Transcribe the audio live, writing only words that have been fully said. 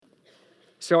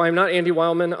So I'm not Andy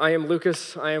Wildman. I am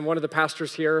Lucas. I am one of the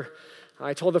pastors here.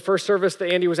 I told the first service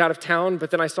that Andy was out of town,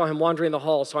 but then I saw him wandering the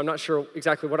hall, so I'm not sure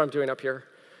exactly what I'm doing up here.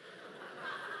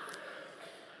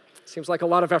 Seems like a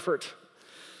lot of effort.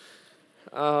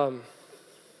 My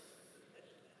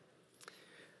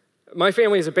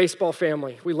family is a baseball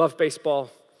family. We love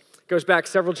baseball. It goes back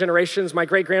several generations. My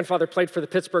great-grandfather played for the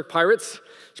Pittsburgh Pirates.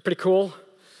 It's pretty cool.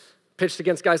 Pitched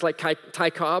against guys like Ty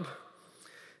Cobb.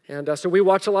 And so we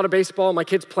watch a lot of baseball. My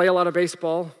kids play a lot of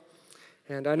baseball.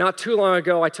 And not too long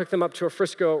ago, I took them up to a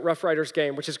Frisco Rough Riders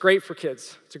game, which is great for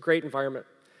kids. It's a great environment.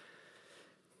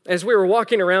 As we were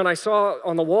walking around, I saw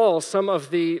on the wall some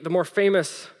of the more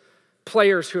famous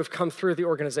players who have come through the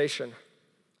organization.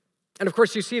 And of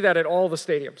course, you see that at all the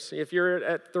stadiums. If you're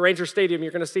at the Ranger Stadium,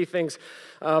 you're going to see things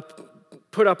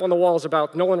put up on the walls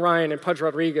about Nolan Ryan and Pudge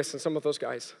Rodriguez and some of those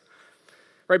guys.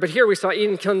 Right, but here we saw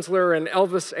Eden Kinsler and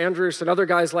Elvis Andrus and other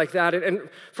guys like that. And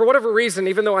for whatever reason,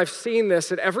 even though I've seen this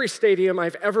at every stadium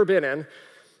I've ever been in,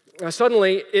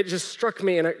 suddenly it just struck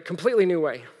me in a completely new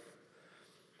way.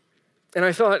 And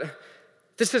I thought,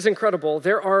 this is incredible.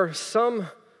 There are some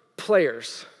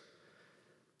players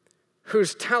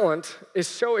whose talent is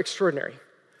so extraordinary,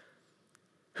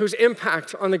 whose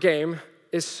impact on the game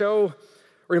is so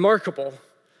remarkable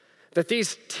that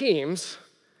these teams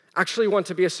actually want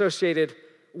to be associated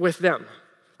with them.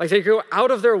 Like they go out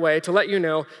of their way to let you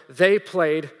know they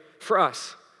played for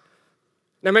us.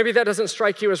 Now, maybe that doesn't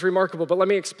strike you as remarkable, but let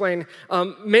me explain.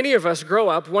 Many of us grow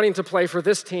up wanting to play for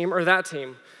this team or that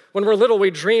team. When we're little,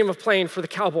 we dream of playing for the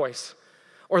Cowboys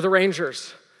or the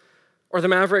Rangers or the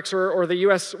Mavericks or the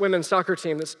U.S. women's soccer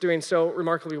team that's doing so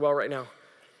remarkably well right now.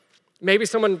 Maybe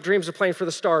someone dreams of playing for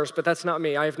the Stars, but that's not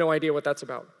me. I have no idea what that's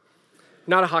about.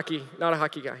 Not a hockey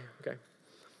guy, okay.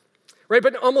 Right,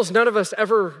 but almost none of us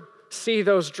ever see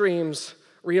those dreams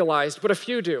realized, but a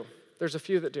few do. There's a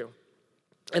few that do.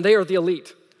 And they are the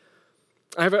elite.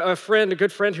 I have a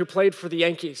good friend who played for the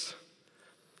Yankees.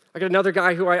 I got another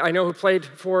guy who I know who played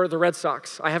for the Red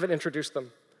Sox. I haven't introduced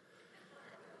them.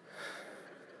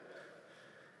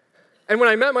 And when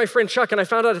I met my friend Chuck and I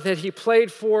found out that he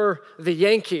played for the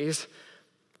Yankees,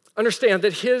 understand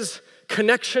that his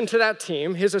connection to that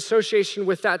team, his association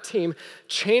with that team,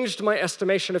 changed my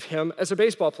estimation of him as a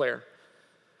baseball player.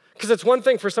 Because it's one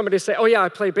thing for somebody to say, oh yeah, I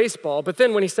play baseball, but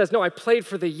then when he says, no, I played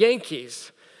for the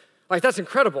Yankees, like that's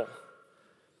incredible.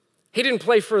 He didn't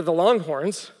play for the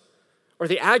Longhorns or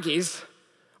the Aggies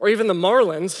or even the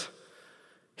Marlins.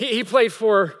 He played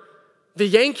for the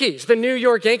Yankees, the New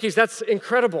York Yankees. That's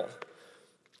incredible.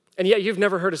 And yet you've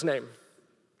never heard his name.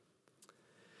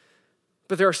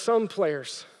 But there are some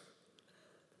players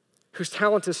whose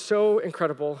talent is so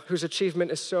incredible, whose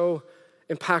achievement is so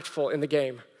impactful in the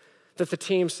game, that the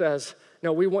team says,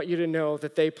 no, we want you to know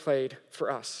that they played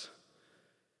for us.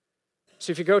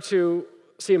 So if you go to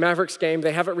see a Mavericks game,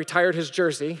 they haven't retired his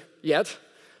jersey yet,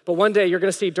 but one day you're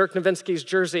going to see Dirk Nowitzki's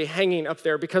jersey hanging up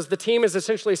there because the team is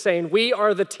essentially saying, we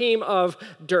are the team of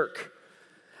Dirk.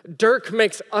 Dirk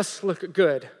makes us look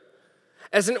good.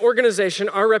 As an organization,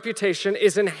 our reputation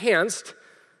is enhanced.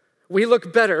 We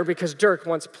look better because Dirk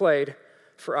once played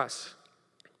for us.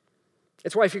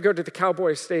 It's why if you go to the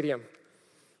Cowboys Stadium,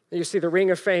 you see the Ring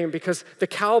of Fame because the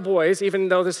Cowboys, even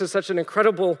though this is such an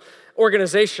incredible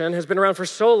organization, has been around for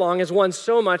so long, has won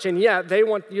so much, and yet they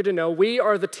want you to know we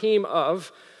are the team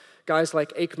of guys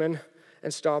like Aikman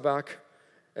and Staubach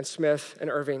and Smith and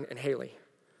Irving and Haley.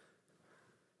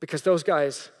 Because those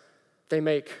guys, they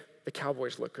make the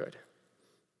Cowboys look good.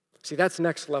 See, that's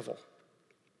next level.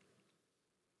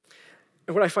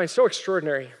 And what I find so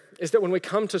extraordinary is that when we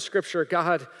come to Scripture,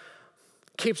 God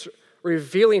keeps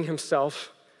revealing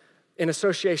himself in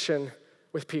association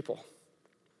with people.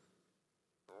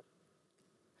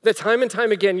 That time and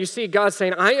time again, you see God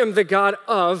saying, I am the God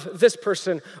of this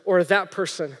person or that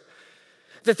person.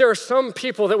 That there are some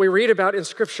people that we read about in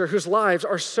Scripture whose lives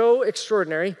are so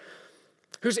extraordinary,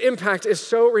 whose impact is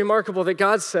so remarkable that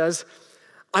God says,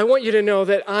 I want you to know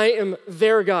that I am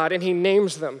their God, and he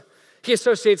names them. He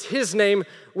associates his name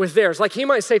with theirs. Like he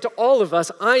might say to all of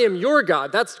us, I am your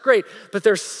God. That's great. But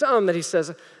there's some that he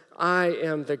says, I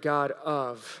am the God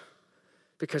of,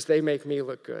 because they make me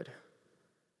look good.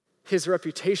 His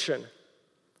reputation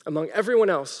among everyone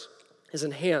else is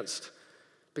enhanced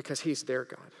because he's their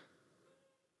God.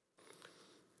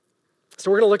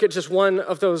 So we're going to look at just one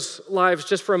of those lives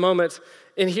just for a moment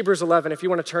in Hebrews 11, if you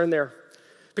want to turn there.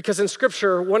 Because in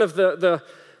Scripture, one of the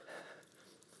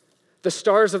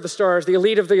stars of the stars, the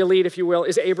elite of the elite, if you will,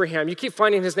 is Abraham. You keep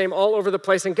finding his name all over the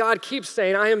place, and God keeps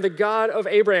saying, I am the God of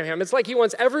Abraham. It's like he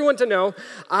wants everyone to know,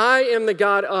 I am the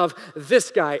God of this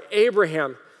guy,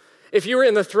 Abraham. If you were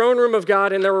in the throne room of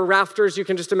God and there were rafters, you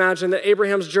can just imagine that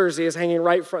Abraham's jersey is hanging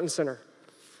right front and center.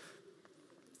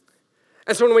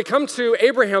 And so when we come to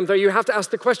Abraham, though, you have to ask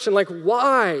the question, like,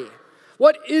 why?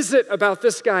 What is it about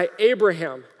this guy,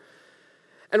 Abraham?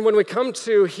 And when we come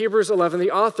to Hebrews 11,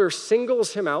 the author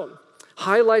singles him out,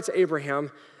 highlights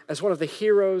Abraham as one of the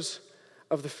heroes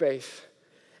of the faith.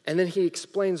 And then he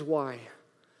explains why.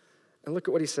 And look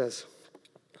at what he says.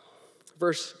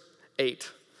 Verse 8,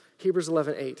 Hebrews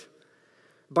 11, 8.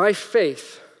 By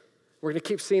faith, we're going to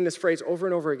keep seeing this phrase over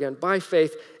and over again. By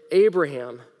faith,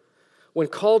 Abraham, when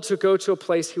called to go to a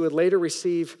place he would later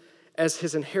receive as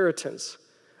his inheritance,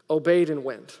 obeyed and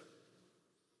went,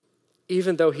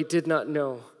 even though he did not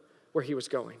know where he was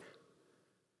going.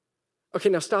 Okay,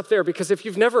 now stop there, because if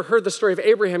you've never heard the story of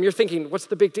Abraham, you're thinking, what's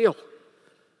the big deal?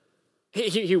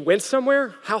 He went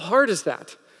somewhere? How hard is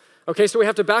that? Okay, so we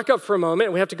have to back up for a moment,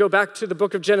 and we have to go back to the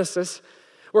book of Genesis,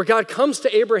 where God comes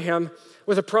to Abraham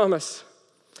with a promise.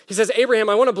 He says, Abraham,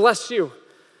 I want to bless you.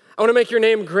 I want to make your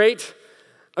name great.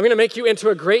 I'm going to make you into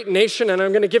a great nation, and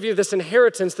I'm going to give you this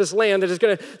inheritance, this land that is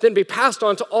going to then be passed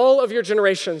on to all of your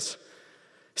generations.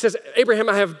 He says, Abraham,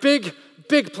 I have big,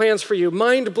 big plans for you,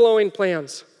 mind-blowing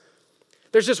plans.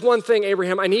 There's just one thing,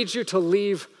 Abraham, I need you to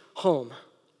leave home.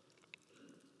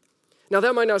 Now,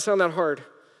 that might not sound that hard,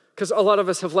 because a lot of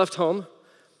us have left home.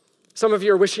 Some of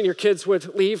you are wishing your kids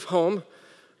would leave home,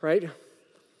 right?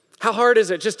 How hard is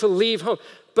it just to leave home?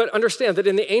 But understand that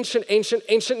in the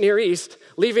ancient Near East,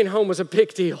 leaving home was a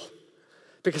big deal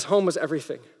because home was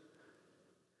everything.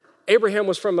 Abraham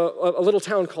was from a little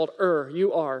town called Ur.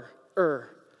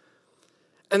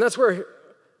 And that's where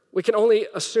we can only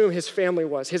assume his family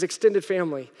was, his extended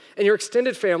family. And your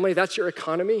extended family, that's your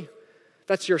economy,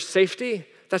 that's your safety,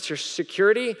 that's your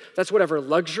security, that's whatever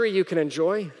luxury you can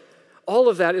enjoy. All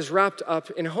of that is wrapped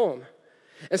up in home.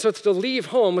 And so to leave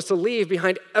home was to leave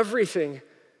behind everything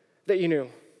that you knew.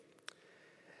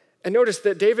 And notice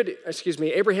that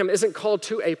Abraham isn't called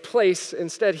to a place.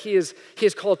 Instead, he is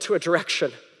called to a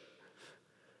direction.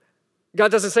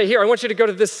 God doesn't say, here, I want you to go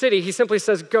to this city. He simply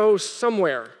says, go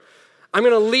somewhere. I'm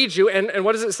going to lead you. And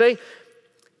what does it say?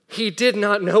 He did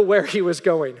not know where he was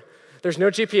going. There's no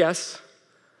GPS.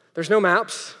 There's no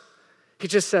maps.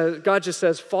 God just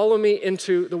says, follow me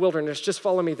into the wilderness. Just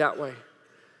follow me that way.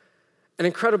 And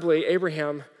incredibly,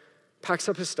 Abraham packs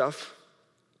up his stuff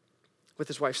with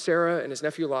his wife Sarah and his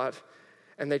nephew Lot,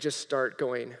 and they just start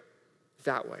going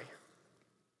that way,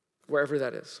 wherever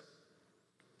that is.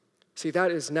 See, that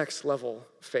is next level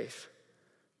faith.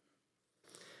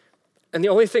 And the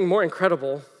only thing more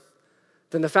incredible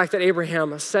than the fact that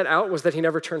Abraham set out was that he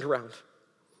never turned around.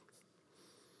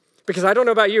 Because I don't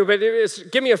know about you, but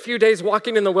give me a few days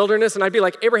walking in the wilderness and I'd be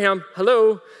like, Abraham,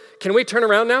 hello, can we turn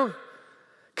around now?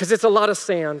 Because it's a lot of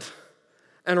sand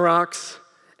and rocks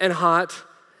and hot,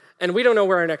 and we don't know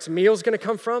where our next meal's gonna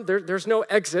come from. There's no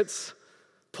exits.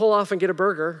 Pull off and get a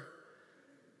burger.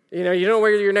 You don't know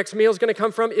where your next meal's gonna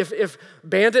come from. If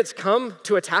bandits come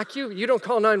to attack you, you don't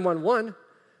call 911.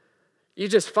 You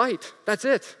just fight. That's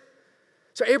it.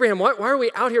 So Abraham, why are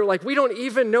we out here like we don't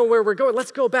even know where we're going?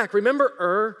 Let's go back. Remember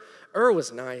Ur? Ur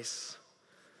was nice.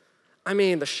 I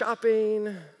mean, the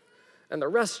shopping and the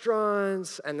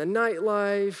restaurants and the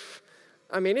nightlife.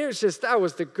 I mean, that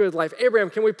was the good life. Abraham,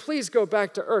 can we please go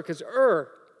back to Ur? Because Ur,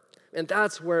 and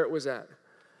that's where it was at.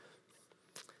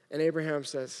 And Abraham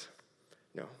says,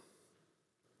 no,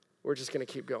 we're just going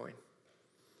to keep going.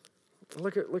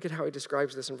 Look at how he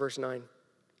describes this in verse 9.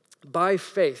 By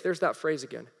faith, there's that phrase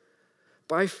again.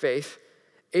 By faith,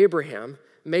 Abraham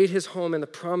made his home in the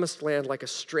promised land like a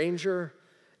stranger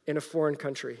in a foreign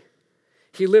country.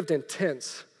 He lived in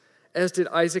tents, as did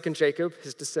Isaac and Jacob,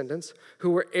 his descendants,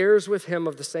 who were heirs with him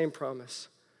of the same promise.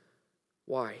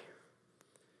 Why?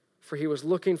 For he was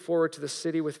looking forward to the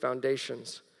city with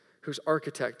foundations, whose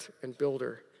architect and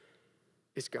builder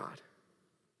is God.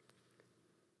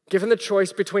 Given the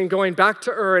choice between going back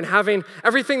to Ur and having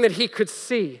everything that he could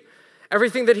see,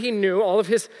 everything that he knew, all of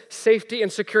his safety and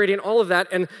security and all of that,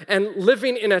 and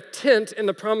living in a tent in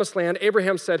the promised land,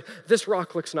 Abraham said, this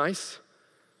rock looks nice.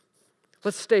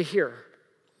 Let's stay here.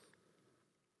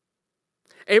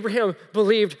 Abraham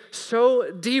believed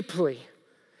so deeply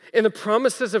in the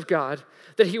promises of God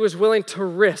that he was willing to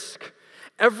risk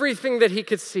everything that he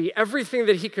could see, everything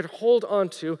that he could hold on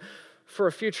to for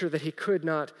a future that he could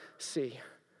not see.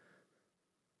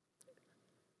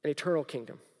 An eternal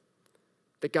kingdom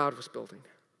that God was building.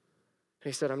 And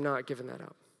he said, I'm not giving that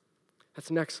up.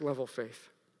 That's next level faith.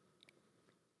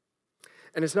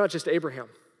 And it's not just Abraham.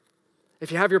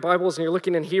 If you have your Bibles and you're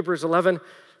looking in Hebrews 11,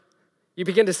 you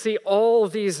begin to see all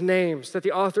these names that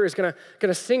the author is going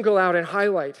to single out and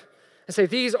highlight. and say,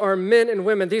 these are men and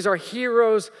women, these are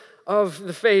heroes of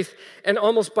the faith. And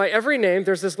almost by every name,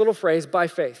 there's this little phrase, by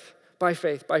faith, by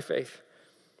faith, by faith.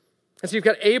 And so you've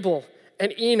got Abel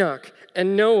and Enoch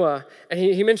and Noah, and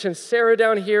he mentions Sarah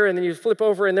down here, and then you flip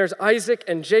over and there's Isaac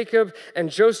and Jacob and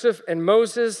Joseph and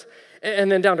Moses,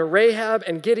 and then down to Rahab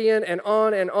and Gideon and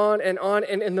on and on and on.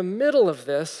 And in the middle of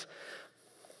this,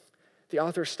 the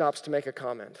author stops to make a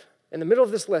comment. In the middle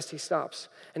of this list, he stops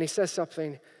and he says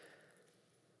something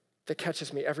that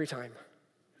catches me every time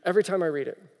I read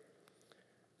it.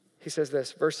 He says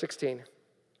this, verse 16,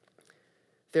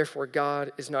 therefore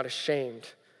God is not ashamed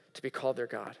to be called their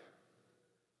God.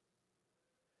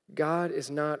 God is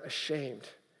not ashamed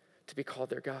to be called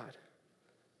their God.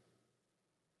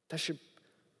 That should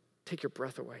take your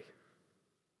breath away.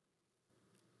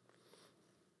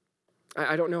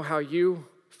 I don't know how you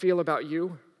feel about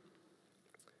you,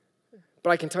 but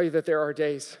I can tell you that there are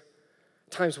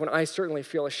times when I certainly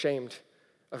feel ashamed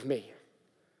of me.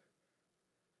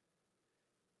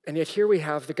 And yet here we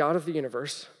have the God of the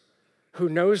universe who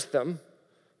knows them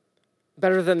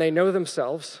better than they know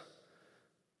themselves,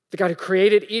 the God who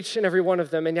created each and every one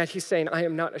of them, and yet he's saying, I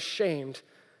am not ashamed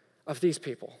of these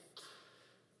people.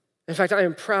 In fact, I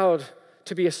am proud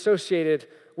to be associated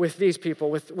with these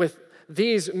people, with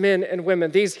these men and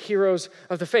women, these heroes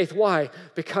of the faith. Why?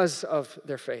 Because of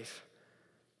their faith.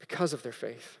 Because of their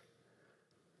faith.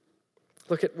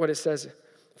 Look at what it says,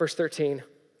 verse 13.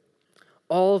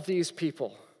 All these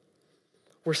people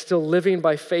were still living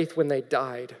by faith when they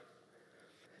died.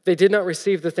 They did not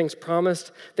receive the things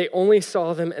promised. They only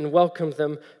saw them and welcomed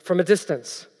them from a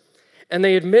distance. And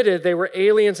they admitted they were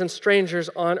aliens and strangers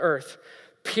on earth.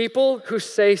 People who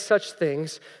say such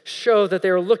things show that they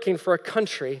are looking for a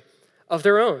country of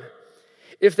their own.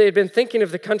 If they had been thinking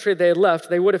of the country they had left,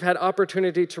 they would have had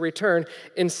opportunity to return.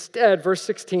 Instead, verse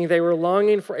 16, they were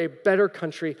longing for a better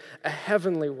country, a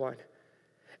heavenly one.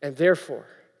 And therefore,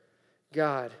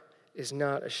 God is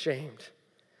not ashamed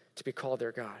to be called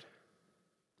their God.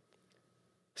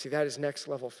 See, that is next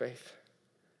level faith.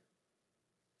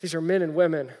 These are men and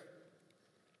women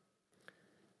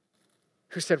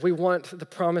who said, we want the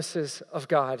promises of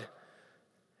God,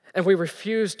 and we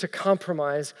refuse to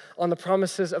compromise on the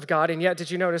promises of God. And yet, did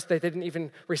you notice they didn't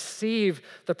even receive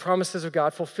the promises of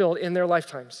God fulfilled in their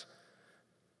lifetimes?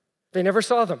 They never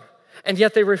saw them, and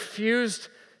yet they refused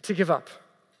to give up.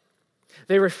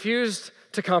 They refused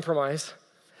to compromise.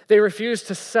 They refused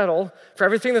to settle for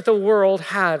everything that the world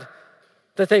had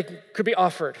that they could be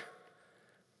offered.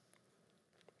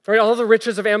 Right, all the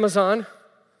riches of Amazon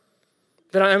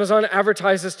that Amazon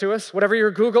advertises to us, whatever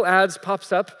your Google ads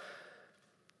pops up,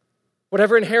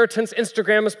 whatever inheritance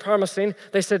Instagram is promising,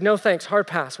 they said, no thanks, hard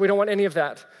pass. We don't want any of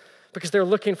that, because they're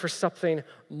looking for something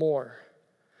more.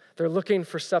 They're looking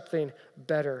for something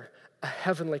better, a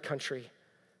heavenly country,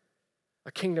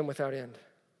 a kingdom without end.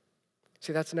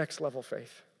 See, that's next level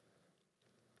faith.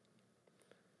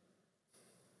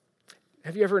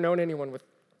 Have you ever known anyone with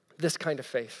this kind of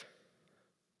faith?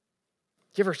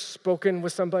 You ever spoken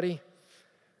with somebody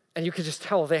and you could just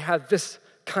tell they had this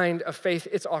kind of faith?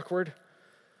 It's awkward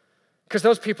because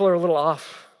those people are a little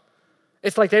off.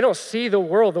 It's like they don't see the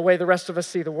world the way the rest of us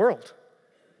see the world.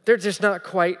 They're just not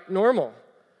quite normal.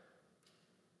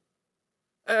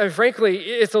 Frankly,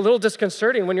 it's a little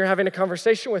disconcerting when you're having a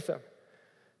conversation with them,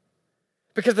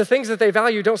 because the things that they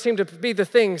value don't seem to be the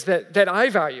things that I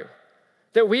value,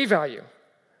 that we value.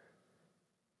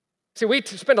 See, we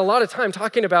spend a lot of time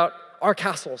talking about our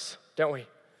castles, don't we?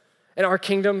 And our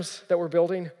kingdoms that we're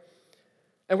building.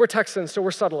 And we're Texans, so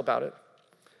we're subtle about it.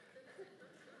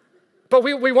 But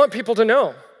we want people to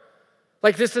know,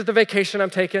 like, this is the vacation I'm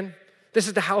taking. This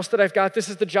is the house that I've got. This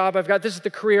is the job I've got. This is the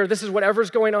career. This is whatever's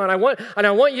going on. I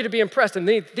want you to be impressed. And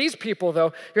these people,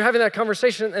 though, you're having that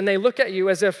conversation and they look at you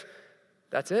as if,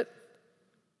 that's it?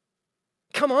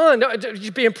 Come on,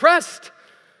 you'd be impressed.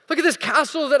 Look at this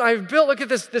castle that I've built. Look at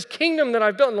this kingdom that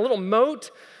I've built, and the little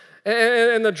moat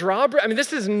and the drawbridge. I mean,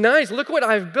 this is nice. Look what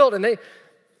I've built. And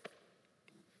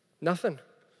nothing.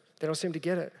 They don't seem to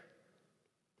get it.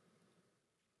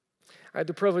 I had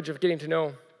the privilege of getting to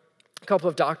know a couple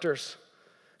of doctors,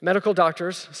 medical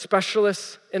doctors,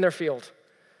 specialists in their field.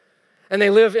 And they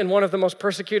live in one of the most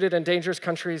persecuted and dangerous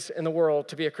countries in the world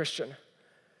to be a Christian.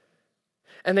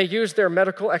 And they use their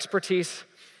medical expertise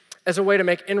as a way to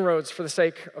make inroads for the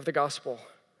sake of the gospel.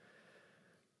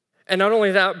 And not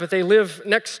only that, but they live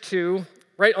next to,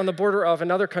 right on the border of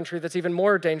another country that's even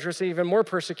more dangerous and even more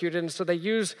persecuted. And so they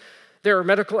use their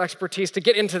medical expertise to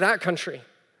get into that country.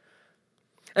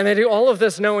 And they do all of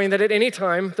this knowing that at any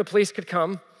time the police could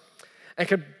come and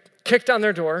could kick down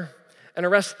their door and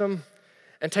arrest them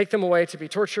and take them away to be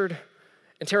tortured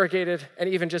interrogated, and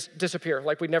even just disappear,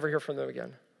 like we'd never hear from them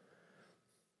again.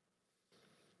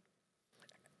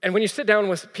 And when you sit down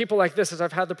with people like this, as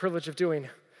I've had the privilege of doing,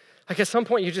 like at some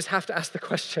point you just have to ask the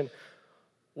question,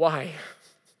 why?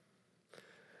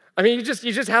 I mean, you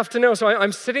just have to know. So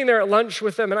I'm sitting there at lunch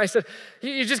with them, and I said,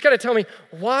 you just got to tell me,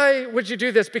 why would you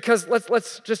do this? Because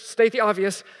let's just state the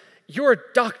obvious. You're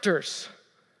doctors.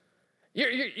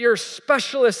 You're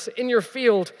specialists in your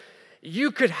field.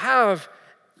 You could have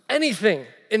anything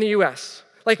in the U.S.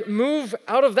 Like move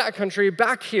out of that country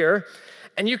back here,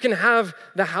 and you can have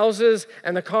the houses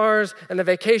and the cars and the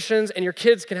vacations, and your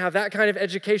kids can have that kind of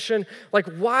education. Like,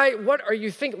 why? What are you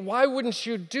thinking? Why wouldn't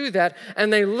you do that?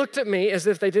 And they looked at me as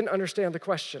if they didn't understand the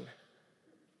question.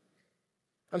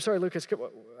 I'm sorry, Lucas,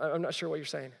 I'm not sure what you're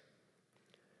saying.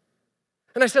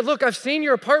 And I said, look, I've seen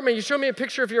your apartment. You showed me a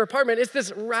picture of your apartment. It's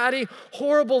this ratty,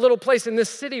 horrible little place in this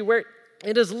city where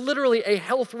it is literally a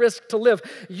health risk to live.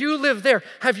 You live there.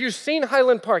 Have you seen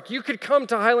Highland Park? You could come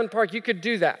to Highland Park. You could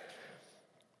do that.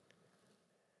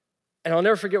 And I'll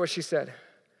never forget what she said.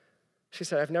 She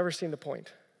said, I've never seen the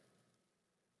point.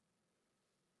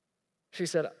 She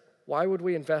said, why would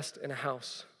we invest in a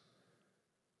house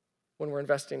when we're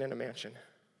investing in a mansion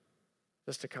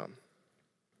that's to come?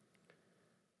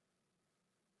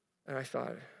 And I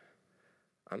thought,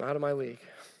 I'm out of my league.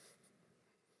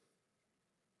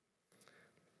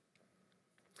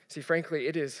 See, frankly,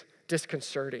 it is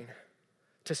disconcerting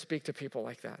to speak to people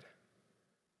like that.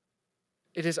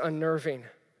 It is unnerving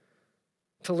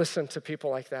to listen to people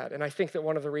like that. And I think that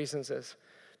one of the reasons is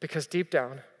because deep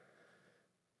down,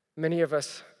 many of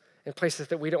us in places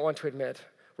that we don't want to admit,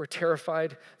 we're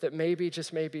terrified that maybe,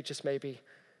 just maybe,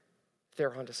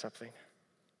 they're onto something.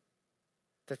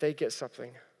 That they get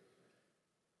something,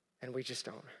 and we just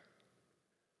don't.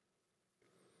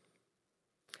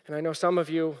 And I know some of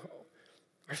you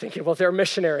are thinking, well, they're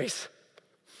missionaries.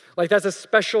 Like that's a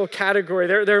special category.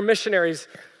 They're missionaries.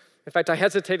 In fact, I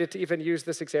hesitated to even use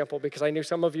this example because I knew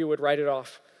some of you would write it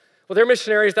off. Well, they're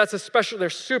missionaries. They're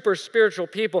super spiritual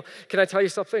people. Can I tell you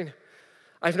something?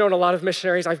 I've known a lot of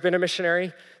missionaries. I've been a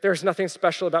missionary. There's nothing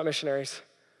special about missionaries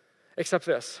except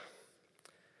this.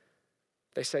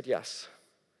 They said yes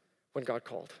when God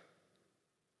called.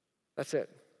 That's it.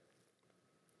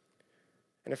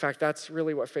 And in fact, that's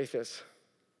really what faith is.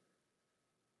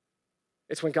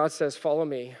 It's when God says, follow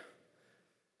me,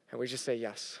 and we just say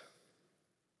yes.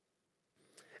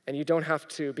 And you don't have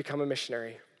to become a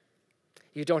missionary.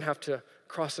 You don't have to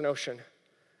cross an ocean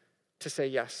to say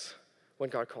yes when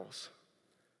God calls.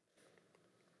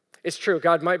 It's true,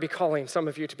 God might be calling some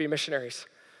of you to be missionaries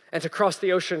and to cross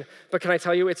the ocean, but can I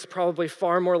tell you, it's probably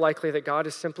far more likely that God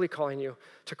is simply calling you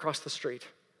to cross the street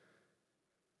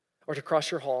or to cross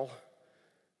your hall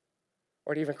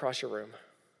or to even cross your room.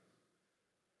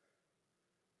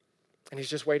 And he's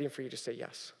just waiting for you to say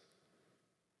yes.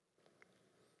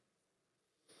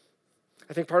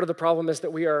 I think part of the problem is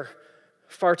that we are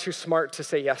far too smart to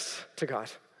say yes to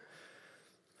God.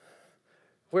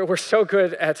 We're so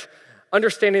good at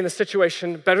understanding the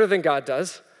situation better than God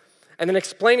does, and then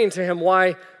explaining to him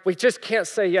why we just can't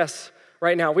say yes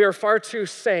right now. We are far too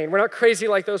sane. We're not crazy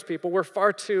like those people. We're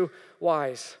far too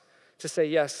wise to say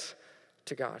yes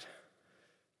to God.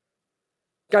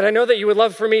 God, I know that you would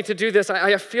love for me to do this.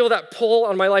 I feel that pull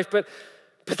on my life, but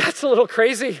that's a little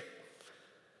crazy.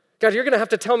 God, you're going to have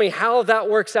to tell me how that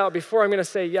works out before I'm going to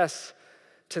say yes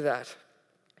to that.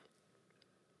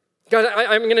 God,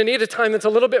 I'm going to need a time that's a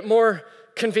little bit more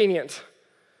convenient.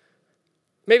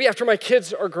 Maybe after my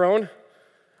kids are grown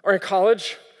or in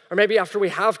college, or maybe after we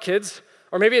have kids,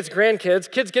 or maybe it's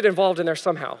grandkids. Kids get involved in there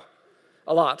somehow,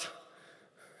 a lot.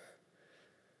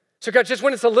 So God, just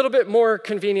when it's a little bit more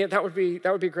convenient, that would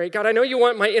be great. God, I know you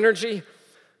want my energy.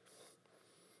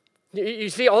 You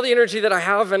see all the energy that I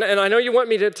have, and I know you want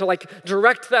me to like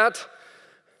direct that.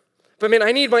 But man,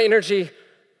 I need my energy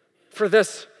for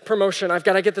this promotion. I've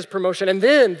got to get this promotion, and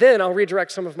then I'll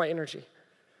redirect some of my energy.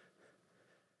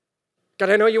 God,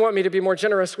 I know you want me to be more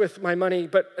generous with my money,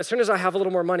 but as soon as I have a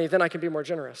little more money, then I can be more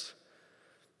generous.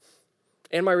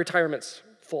 And my retirement's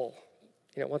full.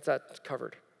 Once that's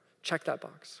covered, check that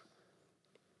box.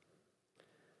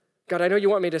 God, I know you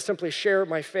want me to simply share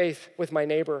my faith with my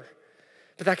neighbor,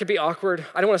 but that could be awkward.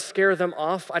 I don't want to scare them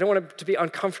off. I don't want it to be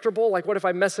uncomfortable. Like, what if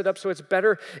I mess it up? So it's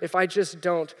better if I just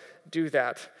don't do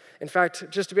that. In fact,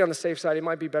 just to be on the safe side, it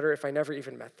might be better if I never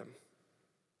even met them.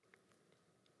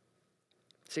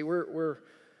 See, we're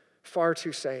far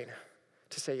too sane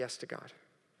to say yes to God.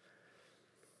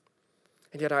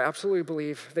 And yet I absolutely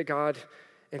believe that God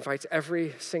invites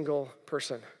every single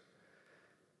person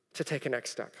to take a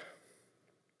next step.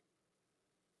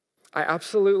 I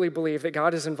absolutely believe that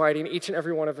God is inviting each and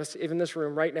every one of us in this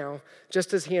room right now,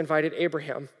 just as he invited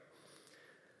Abraham,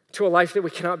 to a life that we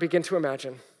cannot begin to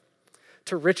imagine,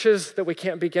 to riches that we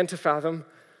can't begin to fathom,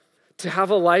 to have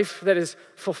a life that is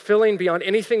fulfilling beyond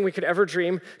anything we could ever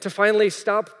dream, to finally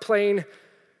stop playing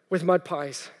with mud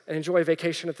pies and enjoy a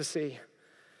vacation at the sea.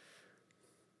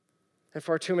 And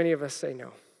far too many of us say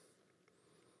no.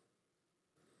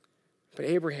 But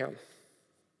Abraham,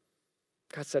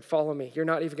 God said, follow me. You're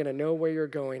not even going to know where you're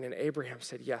going. And Abraham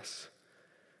said, yes,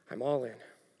 I'm all in.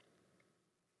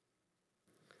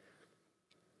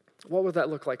 What would that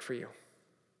look like for you?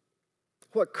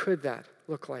 What could that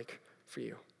look like for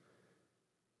you?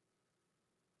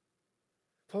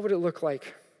 What would it look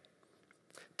like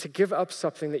to give up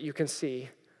something that you can see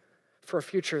for a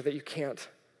future that you can't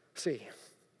see?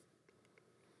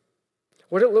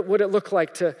 What would it look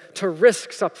like to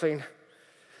risk something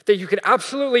that you could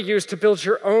absolutely use to build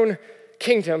your own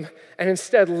kingdom and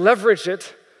instead leverage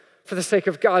it for the sake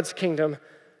of God's kingdom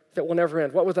that will never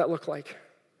end? What would that look like?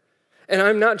 And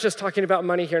I'm not just talking about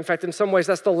money here. In fact, in some ways,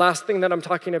 that's the last thing that I'm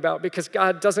talking about, because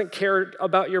God doesn't care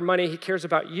about your money. He cares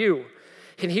about you.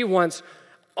 And he wants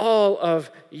all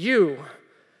of you.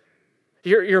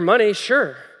 Your money,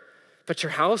 sure, but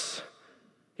your house,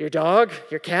 your dog,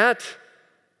 your cat,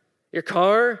 your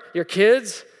car, your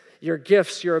kids, your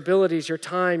gifts, your abilities, your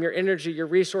time, your energy, your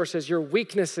resources, your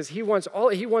weaknesses. He wants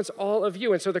all of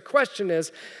you. And so the question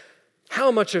is,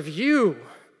 how much of you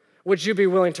would you be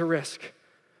willing to risk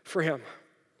for him?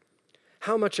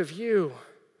 How much of you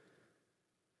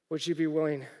would you be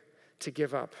willing to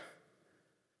give up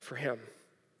for him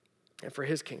and for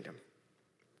his kingdom?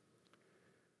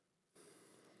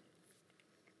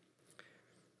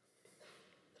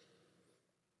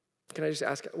 Can I just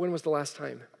ask, when was the last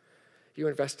time you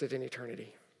invested in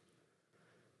eternity?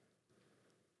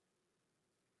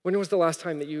 When was the last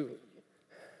time that you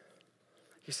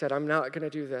said, I'm not going to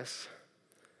do this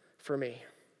for me?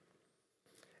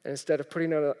 And instead of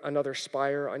putting another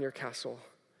spire on your castle,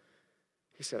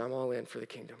 he said, I'm all in for the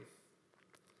kingdom.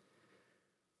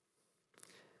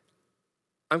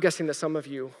 I'm guessing that some of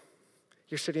you,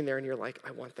 you're sitting there and you're like,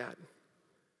 I want that.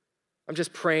 I'm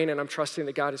just praying and I'm trusting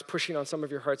that God is pushing on some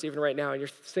of your hearts even right now, and you're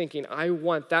thinking, I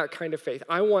want that kind of faith.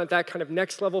 I want that kind of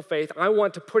next level faith. I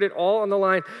want to put it all on the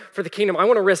line for the kingdom. I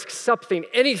want to risk something,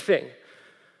 anything.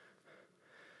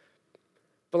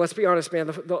 But let's be honest, man,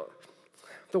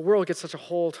 the world gets such a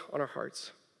hold on our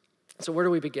hearts. So where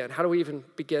do we begin? How do we even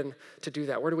begin to do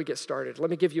that? Where do we get started? Let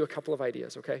me give you a couple of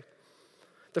ideas, okay?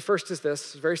 The first is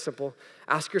this, it's very simple.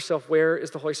 Ask yourself, where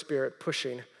is the Holy Spirit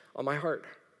pushing on my heart?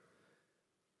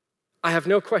 I have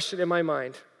no question in my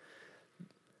mind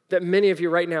that many of you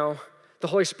right now, the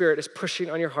Holy Spirit is pushing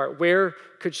on your heart. Where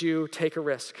could you take a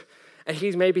risk? And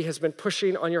he maybe has been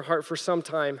pushing on your heart for some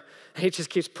time. And he just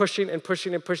keeps pushing and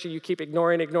pushing and pushing. You keep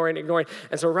ignoring.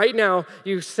 And so right now,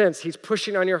 you sense he's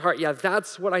pushing on your heart. Yeah,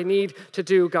 that's what I need to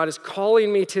do. God is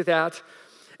calling me to that.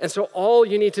 And so all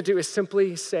you need to do is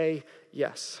simply say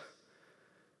yes.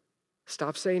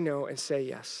 Stop saying no and say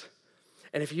yes.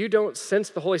 And if you don't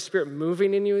sense the Holy Spirit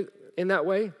moving in you in that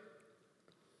way,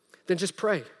 then just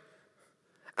pray.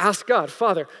 Ask God,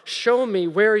 Father, show me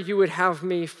where you would have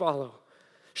me follow.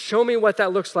 Show me what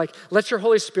that looks like. Let your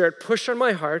Holy Spirit push on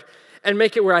my heart and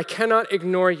make it where I cannot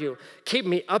ignore you. Keep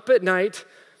me up at night.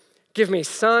 Give me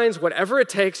signs, whatever it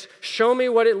takes. Show me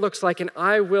what it looks like, and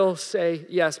I will say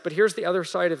yes. But here's the other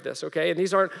side of this, okay? And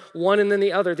these aren't one and then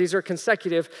the other. These are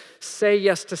consecutive. Say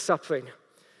yes to something.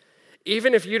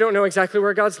 Even if you don't know exactly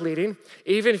where God's leading,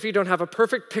 even if you don't have a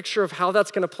perfect picture of how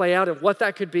that's going to play out and what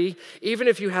that could be, even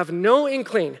if you have no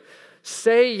inkling,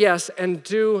 say yes and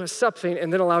do something,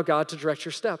 and then allow God to direct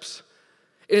your steps.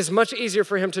 It is much easier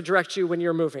for him to direct you when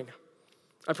you're moving.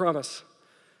 I promise.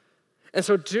 And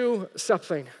so do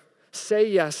something. Say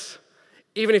yes,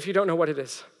 even if you don't know what it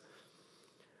is.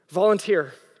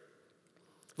 Volunteer.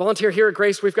 Volunteer here at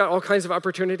Grace. We've got all kinds of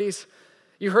opportunities.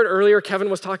 You heard earlier, Kevin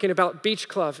was talking about Beach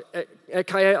Club at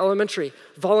Kaya Elementary.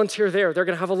 Volunteer there. They're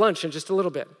going to have a lunch in just a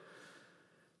little bit.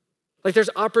 Like,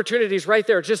 there's opportunities right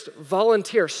there. Just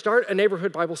volunteer. Start a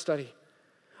neighborhood Bible study,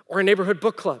 or a neighborhood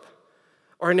book club,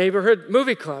 or a neighborhood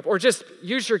movie club, or just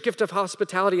use your gift of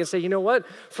hospitality and say, you know what?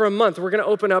 For a month, we're going to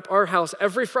open up our house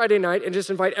every Friday night and just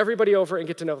invite everybody over and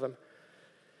get to know them.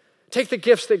 Take the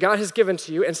gifts that God has given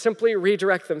to you and simply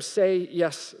redirect them. Say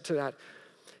yes to that.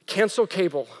 Cancel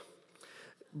cable.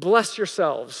 Bless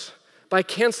yourselves by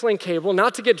canceling cable,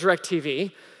 not to get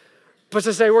DirecTV, but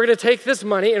to say, we're going to take this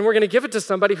money and we're going to give it to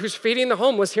somebody who's feeding the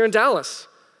homeless here in Dallas.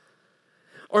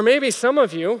 Or maybe some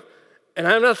of you, and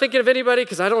I'm not thinking of anybody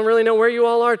because I don't really know where you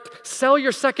all are, sell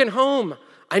your second home.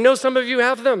 I know some of you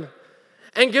have them.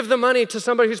 and give the money to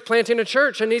somebody who's planting a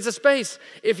church and needs a space.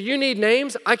 If you need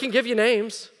names, I can give you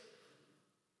names.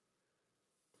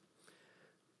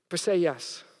 But say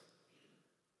yes.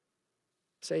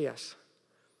 Say yes.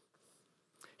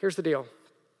 Here's the deal.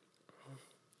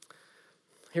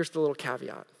 Here's the little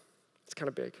caveat. It's kind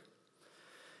of big.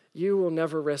 You will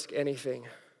never risk anything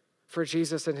for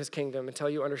Jesus and his kingdom until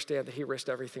you understand that he risked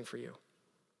everything for you.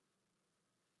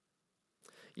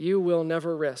 You will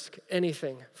never risk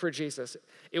anything for Jesus.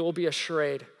 It will be a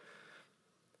charade.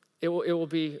 It will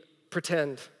be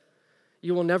pretend.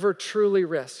 You will never truly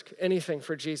risk anything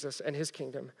for Jesus and his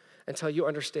kingdom until you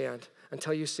understand,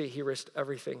 until you see he risked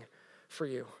everything for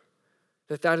you.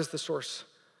 That is the source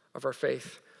of our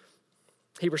faith.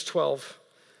 Hebrews 12,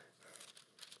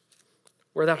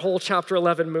 where that whole chapter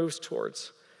 11 moves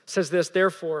towards, says this,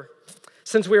 therefore,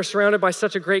 since we are surrounded by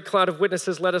such a great cloud of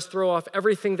witnesses, let us throw off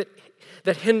everything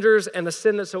that hinders and the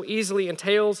sin that so easily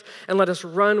entails, and let us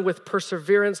run with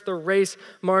perseverance the race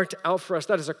marked out for us.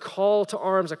 That is a call to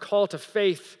arms, a call to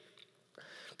faith.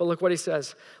 But look what he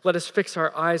says. Let us fix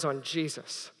our eyes on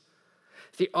Jesus,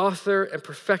 the author and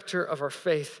perfecter of our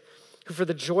faith, who for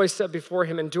the joy set before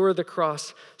him endured the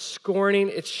cross, scorning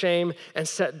its shame, and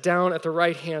sat down at the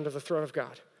right hand of the throne of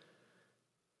God.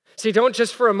 See, don't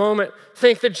just for a moment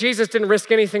think that Jesus didn't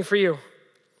risk anything for you.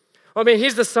 I mean,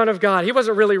 he's the Son of God. He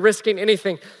wasn't really risking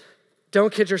anything.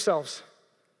 Don't kid yourselves.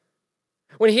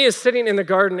 When he is sitting in the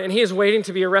garden and he is waiting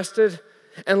to be arrested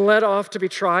and led off to be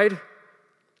tried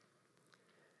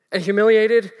and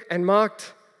humiliated and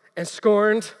mocked and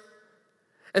scorned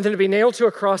and then to be nailed to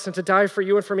a cross and to die for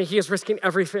you and for me, he is risking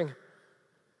everything.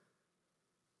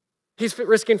 He's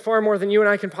risking far more than you and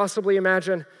I can possibly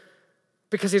imagine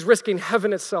because he's risking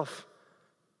heaven itself.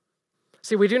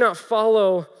 See, we do not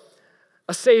follow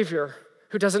a Savior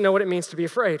who doesn't know what it means to be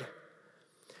afraid.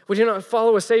 We do not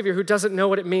follow a Savior who doesn't know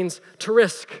what it means to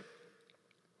risk.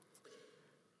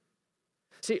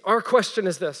 See, our question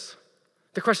is this.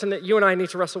 The question that you and I need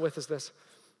to wrestle with is this.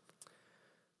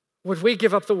 Would we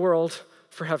give up the world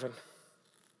for heaven?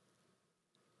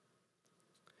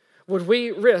 Would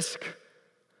we risk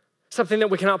something that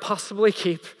we cannot possibly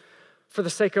keep for the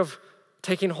sake of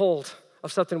taking hold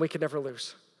of something we could never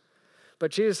lose?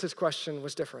 But Jesus' question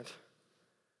was different.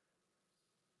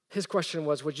 His question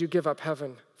was, would you give up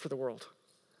heaven for the world?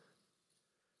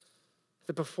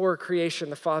 That before creation,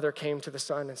 the Father came to the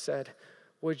Son and said,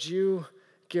 would you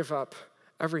give up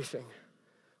everything?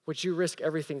 Would you risk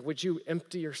everything? Would you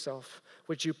empty yourself?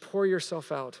 Would you pour yourself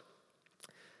out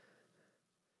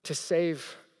to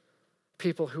save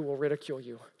people who will ridicule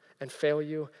you and fail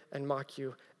you and mock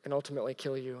you and ultimately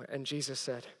kill you? And Jesus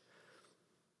said,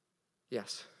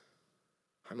 yes,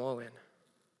 I'm all in.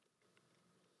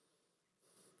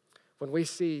 When we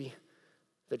see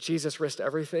that Jesus risked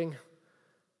everything,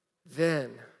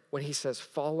 then when he says,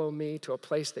 follow me to a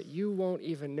place that you won't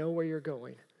even know where you're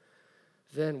going,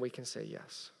 then we can say,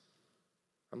 yes,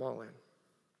 I'm all in.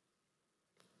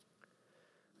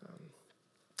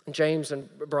 James and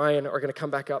Brian are going to come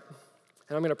back up,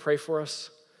 and I'm going to pray for us.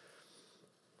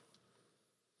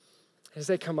 As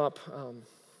they come up,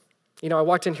 I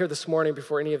walked in here this morning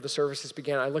before any of the services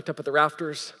began. I looked up at the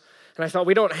rafters, and I thought,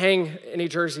 we don't hang any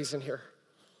jerseys in here.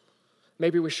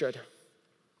 Maybe we should.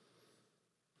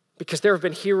 Because there have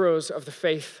been heroes of the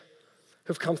faith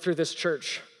who've come through this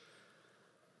church.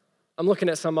 I'm looking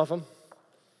at some of them.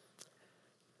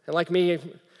 And like me,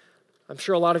 I'm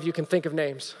sure a lot of you can think of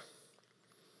names.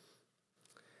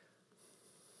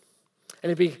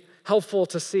 And it'd be helpful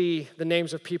to see the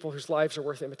names of people whose lives are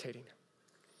worth imitating.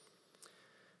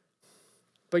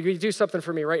 But you do something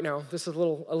for me right now. This is a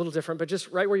little different, but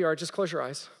just right where you are, just close your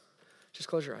eyes. Just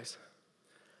close your eyes.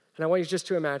 And I want you just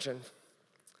to imagine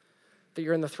that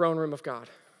you're in the throne room of God.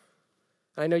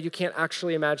 I know you can't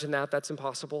actually imagine that. That's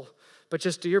impossible. But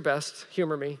just do your best.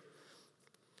 Humor me.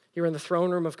 You're in the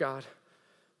throne room of God.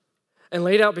 And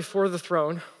laid out before the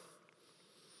throne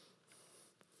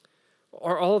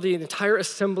are all the entire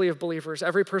assembly of believers,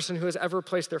 every person who has ever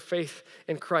placed their faith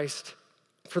in Christ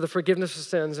for the forgiveness of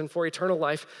sins and for eternal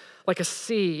life, like a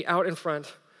sea out in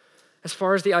front, as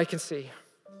far as the eye can see.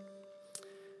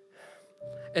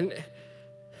 And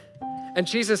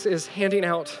Jesus is handing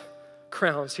out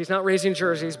crowns. He's not raising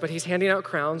jerseys, but he's handing out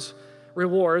crowns,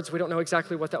 rewards. We don't know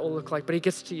exactly what that will look like, but he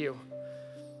gets to you.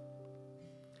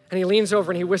 And he leans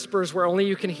over and he whispers where only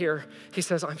you can hear. He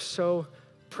says, I'm so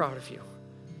proud of you.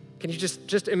 Can you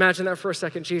just imagine that for a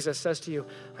second? Jesus says to you,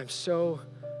 I'm so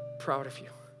proud of you.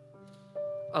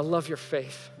 I love your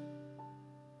faith.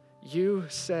 You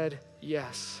said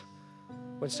yes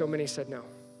when so many said no.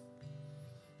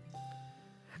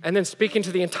 and then speaking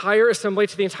to the entire assembly,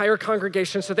 to the entire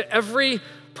congregation, so that every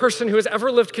person who has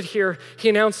ever lived could hear, he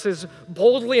announces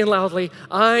boldly and loudly,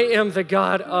 I am the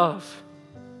God of.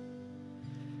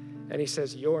 And he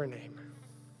says, your name.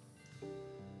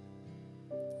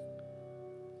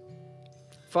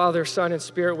 Father, Son, and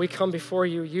Spirit, we come before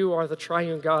you. You are the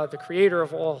triune God, the creator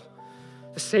of all,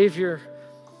 the Savior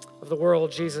of the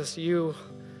world. Jesus, you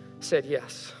said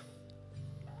yes.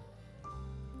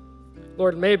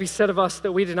 Lord, may it be said of us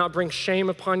that we did not bring shame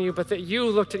upon you, but that you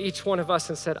looked at each one of us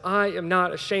and said, I am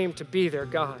not ashamed to be their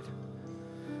God.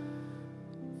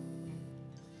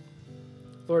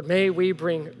 Lord, may we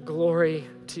bring glory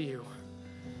to you.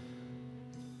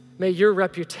 May your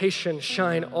reputation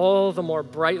shine all the more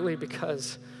brightly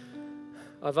because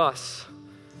of us,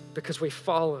 because we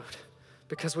followed,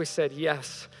 because we said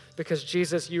yes, because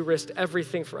Jesus, you risked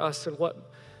everything for us, and what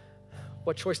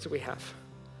choice did we have?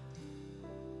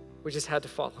 We just had to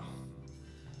follow.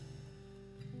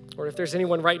 Or if there's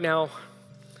anyone right now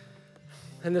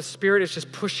and the Spirit is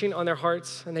just pushing on their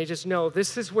hearts and they just know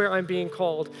this is where I'm being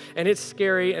called and it's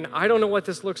scary and I don't know what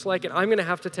this looks like and I'm gonna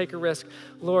have to take a risk,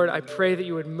 Lord, I pray that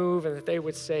you would move and that they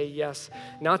would say yes,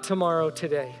 not tomorrow,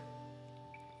 today.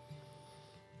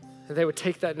 And they would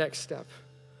take that next step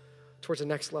towards a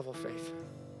next level of faith.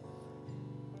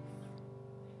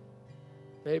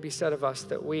 May it be said of us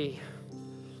that we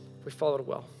followed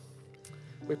well.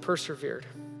 We persevered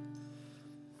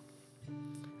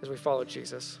as we followed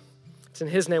Jesus. It's in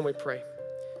his name we pray.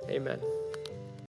 Amen.